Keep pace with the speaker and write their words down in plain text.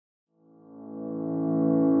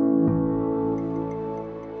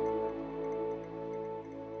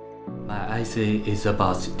essay is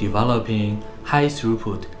about developing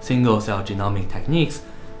high-throughput single-cell genomic techniques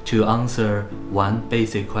to answer one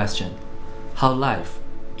basic question: how life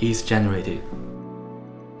is generated.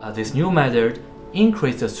 This new method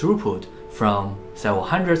increases the throughput from several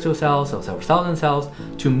hundreds of cells or several thousand cells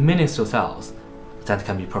to millions of cells that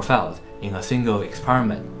can be profiled in a single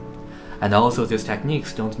experiment. And also, these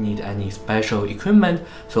techniques don't need any special equipment,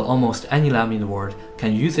 so almost any lab in the world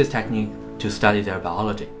can use this technique to study their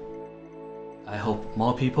biology. I hope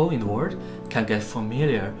more people in the world can get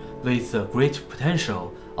familiar with the great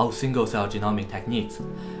potential of single-cell genomic techniques.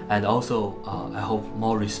 And also, I hope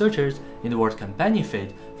more researchers in the world can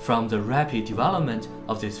benefit from the rapid development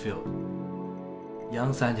of this field.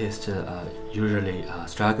 Young scientists usually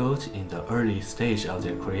struggled in the early stage of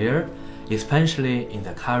their career, especially in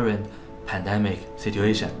the current pandemic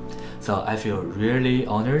situation. So I feel really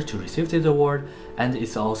honored to receive this award, and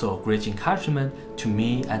it's also a great encouragement to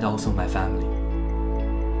me and also my family.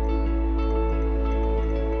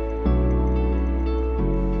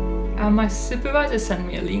 My supervisor sent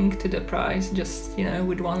me a link to the prize, just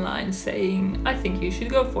with one line saying, "I think you should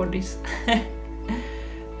go for this."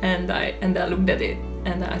 and I looked at it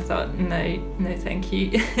and I thought, no thank you.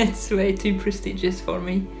 It's way too prestigious for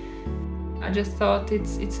me. I just thought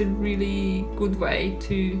it's a really good way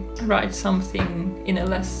to write something in a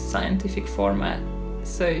less scientific format.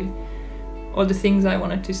 So all the things I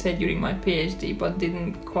wanted to say during my PhD but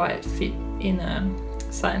didn't quite fit in a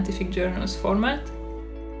scientific journals format.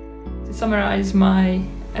 To summarize my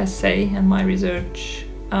essay and my research,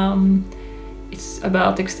 it's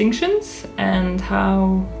about extinctions and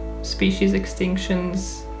how species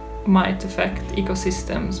extinctions might affect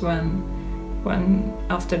ecosystems when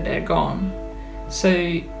after they're gone. So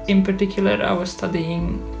in particular, I was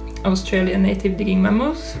studying Australian native digging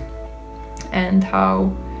mammals and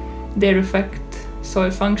how they affect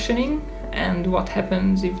soil functioning and what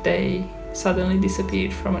happens if they suddenly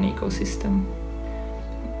disappear from an ecosystem.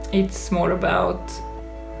 It's more about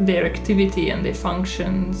their activity and their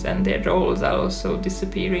functions, and their roles are also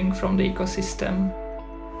disappearing from the ecosystem.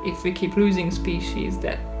 If we keep losing species,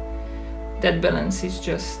 that balance is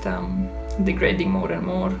just degrading more and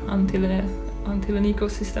more until an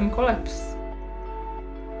ecosystem collapses.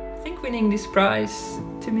 I think winning this prize,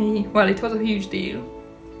 to me, well, it was a huge deal,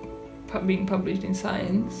 being published in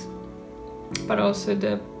Science, but also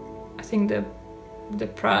I think the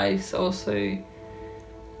prize also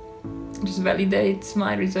just validates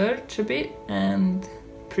my research a bit and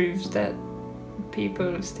proves that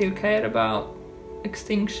people still care about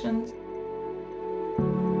extinctions.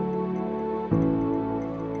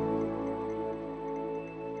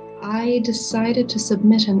 I decided to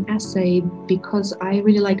submit an essay because I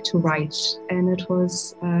really like to write, and it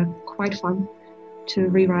was quite fun to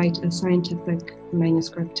rewrite a scientific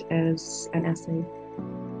manuscript as an essay.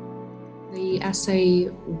 The essay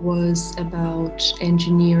was about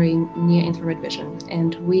engineering near-infrared vision,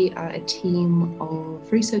 and we are a team of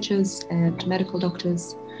researchers and medical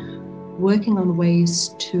doctors working on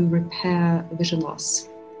ways to repair vision loss.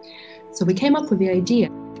 So we came up with the idea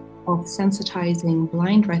of sensitizing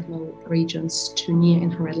blind retinal regions to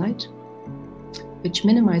near-infrared light, which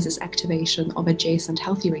minimizes activation of adjacent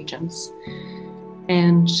healthy regions.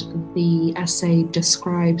 And the essay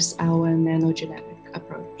describes our nanogenetic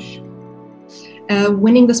approach.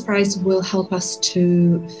 Winning this prize will help us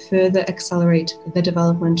to further accelerate the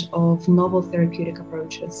development of novel therapeutic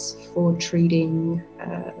approaches for treating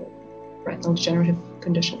retinal degenerative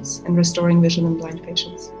conditions and restoring vision in blind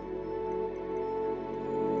patients.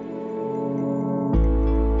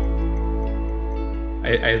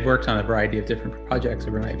 I worked on a variety of different projects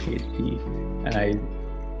over my PhD, and I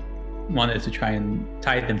wanted to try and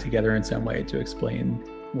tie them together in some way to explain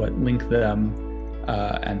what linked them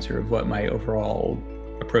and sort of what my overall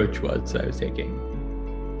approach was that I was taking.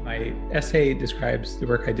 My essay describes the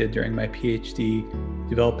work I did during my PhD,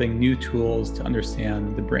 developing new tools to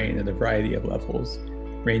understand the brain at a variety of levels,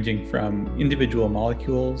 ranging from individual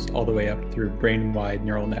molecules all the way up through brain-wide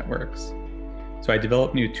neural networks. So I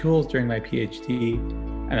developed new tools during my PhD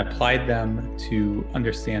and applied them to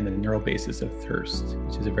understand the neural basis of thirst,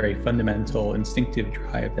 which is a very fundamental instinctive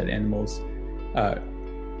drive that animals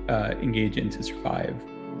engage in to survive.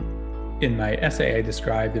 In my essay, I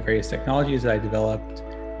described the various technologies that I developed,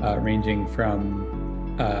 ranging from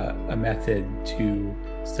a method to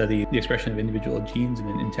study the expression of individual genes in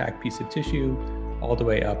an intact piece of tissue, all the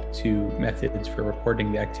way up to methods for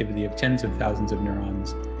reporting the activity of tens of thousands of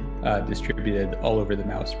neurons distributed all over the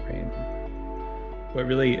mouse brain. What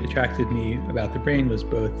really attracted me about the brain was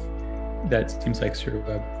both that it seems like sort of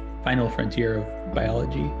a final frontier of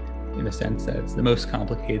biology, in the sense that it's the most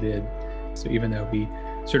complicated So even though we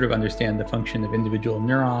sort of understand the function of individual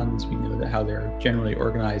neurons, we know that how they're generally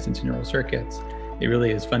organized into neural circuits, it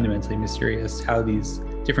really is fundamentally mysterious how these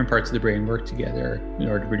different parts of the brain work together in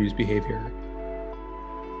order to produce behavior.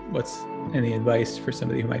 What's any advice for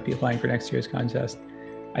somebody who might be applying for next year's contest?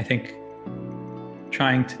 I think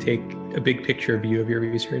trying to take a big picture view of your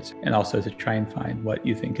research, and also to try and find what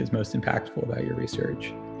you think is most impactful about your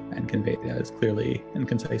research and convey that as clearly and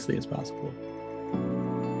concisely as possible.